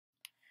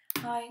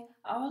Hi,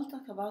 I will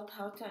talk about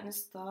how to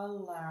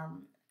install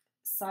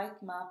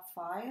sitemap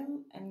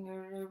file in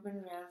your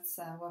Ruben Rails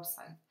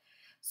website.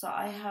 So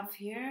I have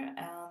here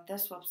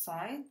this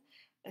website.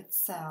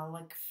 It's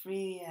like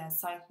free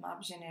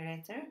sitemap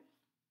generator.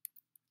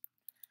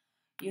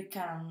 You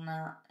can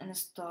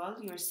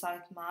install your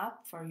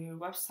sitemap for your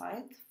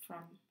website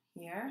from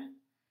here.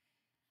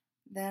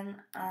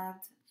 Then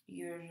add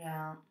your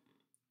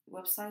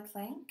website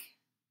link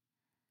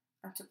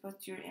and to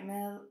put your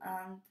email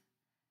and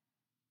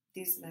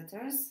these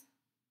letters.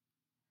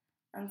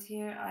 And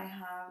here I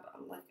have,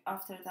 like,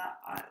 after that,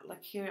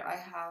 here I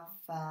have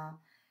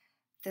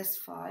this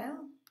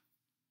file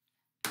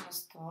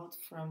installed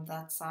from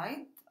that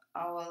site.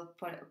 I will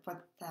put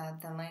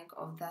the link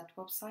of that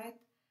website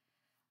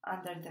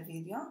under the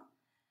video.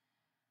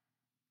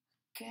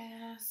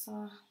 Okay,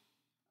 so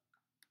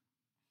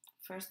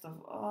first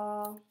of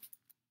all,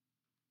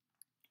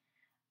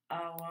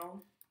 I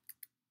will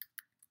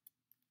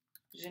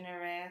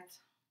generate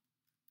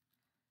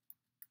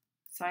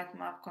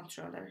sitemap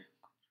controller.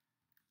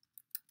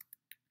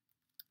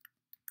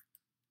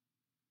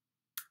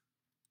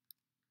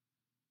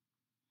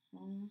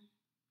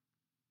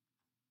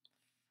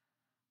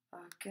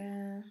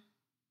 Okay,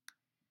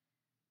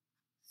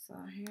 so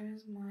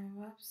here's my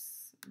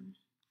website.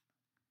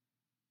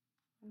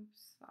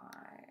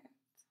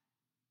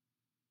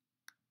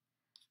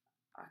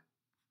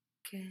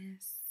 Okay,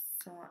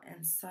 so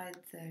inside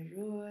the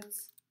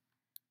roots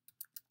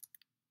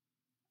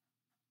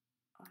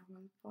I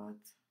will put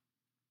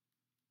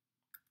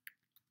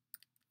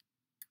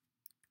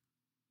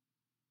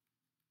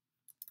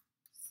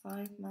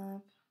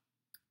sitemap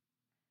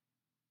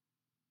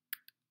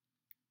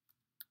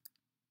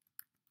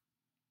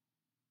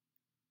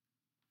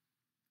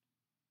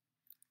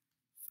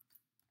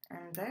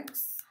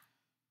index,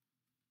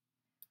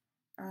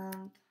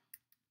 and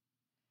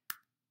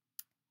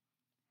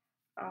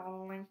I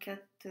will link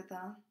it to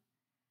the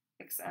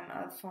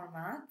XML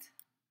format.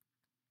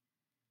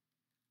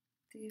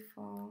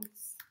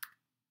 Defaults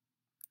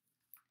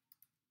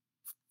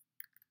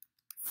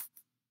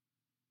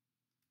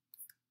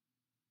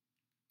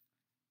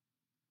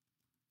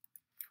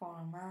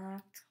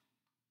format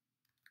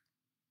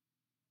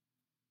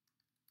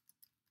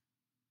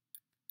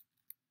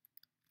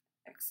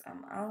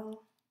XML,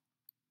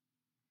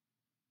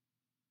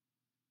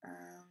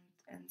 and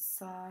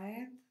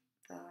inside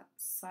the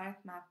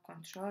sitemap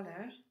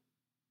controller,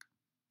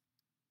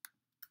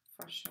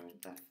 for sure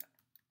the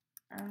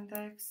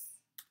index,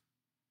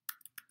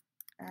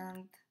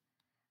 and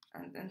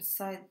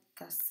inside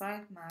the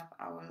sitemap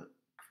I will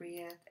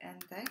create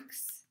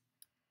index.xml.erb,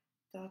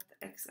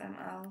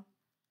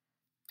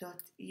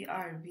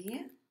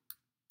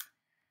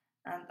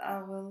 and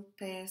I will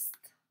paste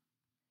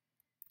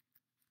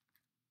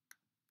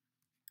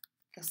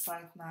the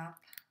sitemap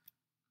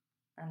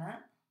in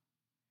it.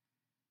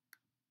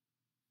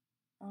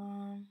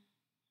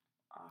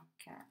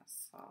 Okay,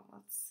 so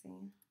let's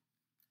see.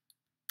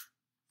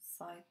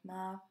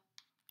 Sitemap.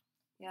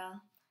 Yeah,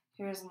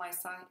 here's my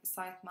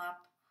sitemap.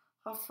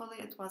 Hopefully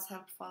it was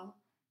helpful.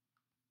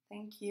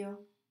 Thank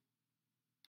you.